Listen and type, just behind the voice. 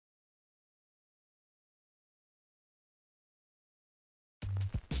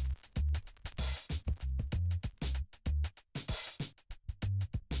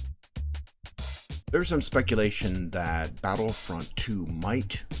There's some speculation that Battlefront 2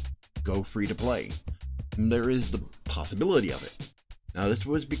 might go free to play. And there is the possibility of it. Now, this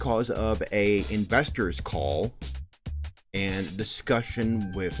was because of a investors call and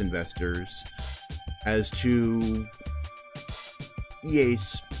discussion with investors as to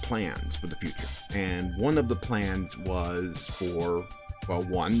EA's plans for the future. And one of the plans was for, well,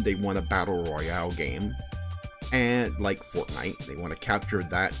 one, they want a Battle Royale game. And like Fortnite, they want to capture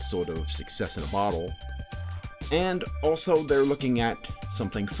that sort of success in a bottle. And also they're looking at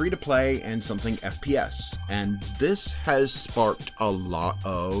something free to play and something FPS. And this has sparked a lot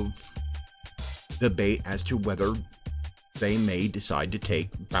of debate as to whether they may decide to take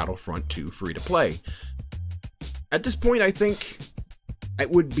Battlefront 2 free to play. At this point, I think it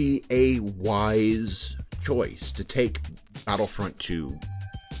would be a wise choice to take Battlefront 2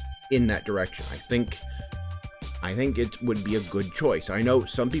 in that direction. I think it would be a good choice. I know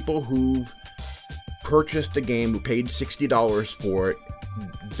some people who've purchased the game, who paid $60 for it,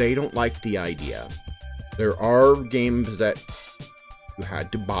 they don't like the idea. There are games that you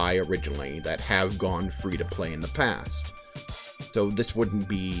had to buy originally that have gone free to play in the past. So this wouldn't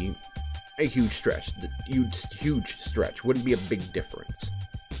be a huge stretch. Huge stretch. Wouldn't be a big difference.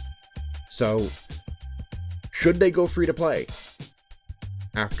 So, should they go free to play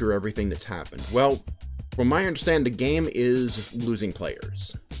after everything that's happened? Well, from my understanding, the game is losing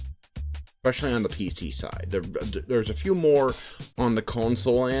players, especially on the PC side. There's a few more on the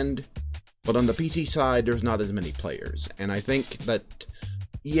console end, but on the PC side, there's not as many players. And I think that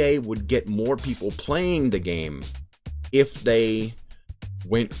EA would get more people playing the game if they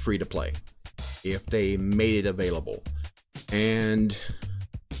went free to play, if they made it available. And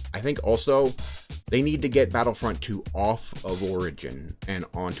I think also they need to get Battlefront 2 off of Origin and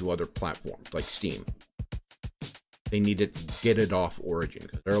onto other platforms like Steam. They need to get it off Origin,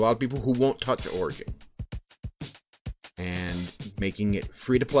 because there are a lot of people who won't touch Origin. And making it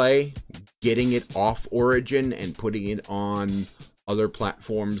free to play, getting it off Origin and putting it on other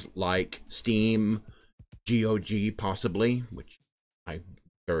platforms like Steam, GOG possibly, which I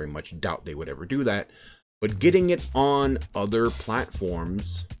very much doubt they would ever do that, but getting it on other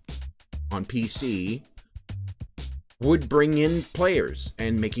platforms on PC would bring in players,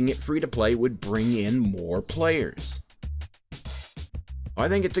 and making it free to play would bring in more players. I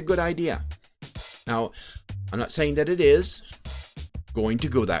think it's a good idea. Now, I'm not saying that it is going to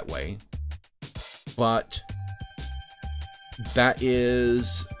go that way, but that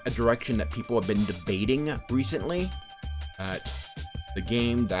is a direction that people have been debating recently. That the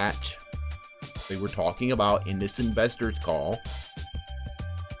game that they were talking about in this investors call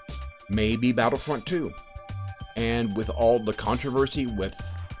may be Battlefront 2. And with all the controversy with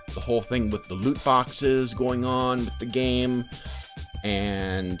the whole thing with the loot boxes going on with the game,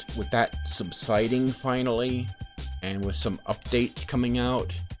 and with that subsiding finally, and with some updates coming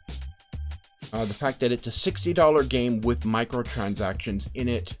out, the fact that it's a $60 game with microtransactions in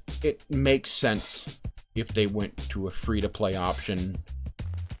it, it makes sense if they went to a free-to-play option,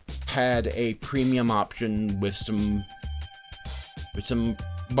 had a premium option with some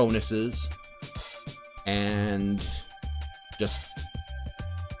bonuses, and just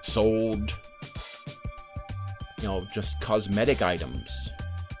sold, just cosmetic items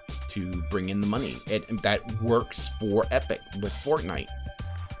to bring in the money. That works for Epic with Fortnite.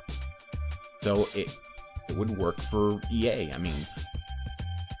 So it would work for EA. I mean,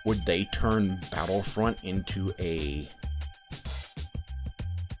 would they turn Battlefront into a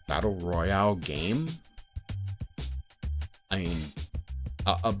Battle Royale game? I mean,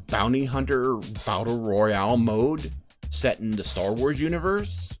 a bounty hunter Battle Royale mode set in the Star Wars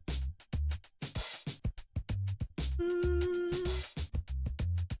universe?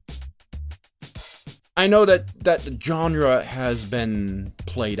 I know that the genre has been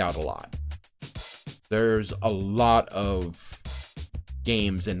played out a lot. There's a lot of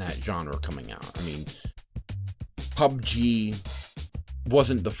games in that genre coming out. I mean, PUBG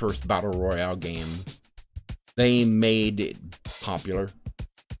wasn't the first Battle Royale game. They made it popular.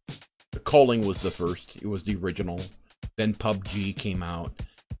 The Calling was the first. It was the original. Then PUBG came out,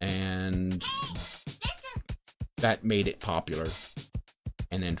 and that made it popular.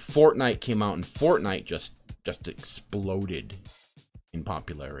 And then Fortnite came out, and Fortnite just exploded in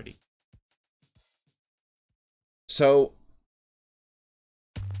popularity. So,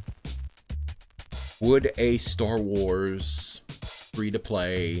 would a Star Wars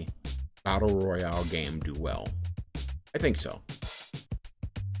free-to-play Battle Royale game do well? I think so.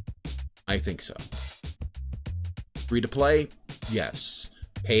 I think so. Free-to-play? Yes.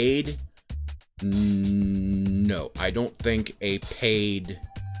 Paid? No. I don't think a paid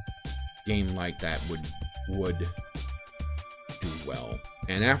game like that would do well.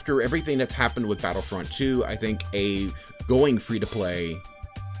 And after everything that's happened with Battlefront 2, I think going free-to-play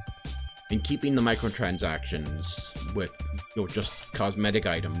and keeping the microtransactions with just cosmetic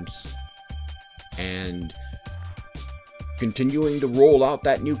items and continuing to roll out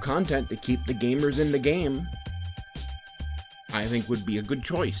that new content to keep the gamers in the game, I think would be a good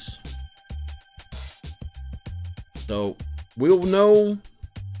choice. So we'll know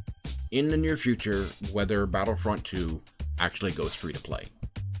in the near future whether Battlefront 2 actually goes free to play.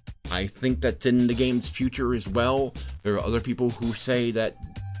 I think that's in the game's future as well. There are other people who say that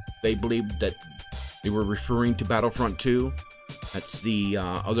they believe that they were referring to Battlefront 2. That's the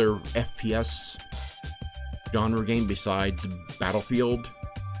other FPS genre game besides Battlefield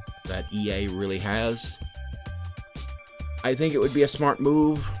that EA really has. I think it would be a smart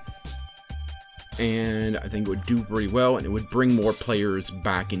move, and I think it would do very well, and it would bring more players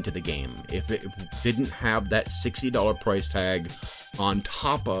back into the game. If it didn't have that $60 price tag on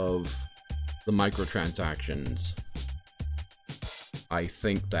top of the microtransactions, I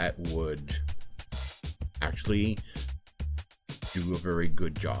think that would actually do a very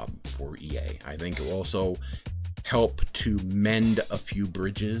good job for EA. I think it will also help to mend a few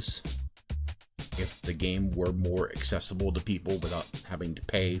bridges if the game were more accessible to people without having to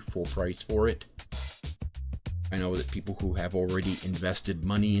pay full price for it. I know that people who have already invested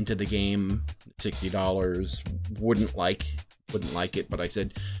money into the game, $60, wouldn't like it, but as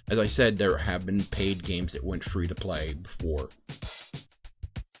I said, there have been paid games that went free to play before.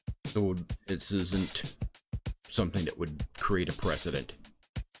 So this isn't something that would create a precedent.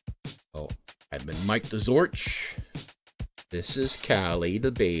 So, I've been Mike TheZorch. This is Callie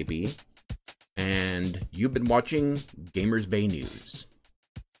the baby. And you've been watching Gamers Bay News.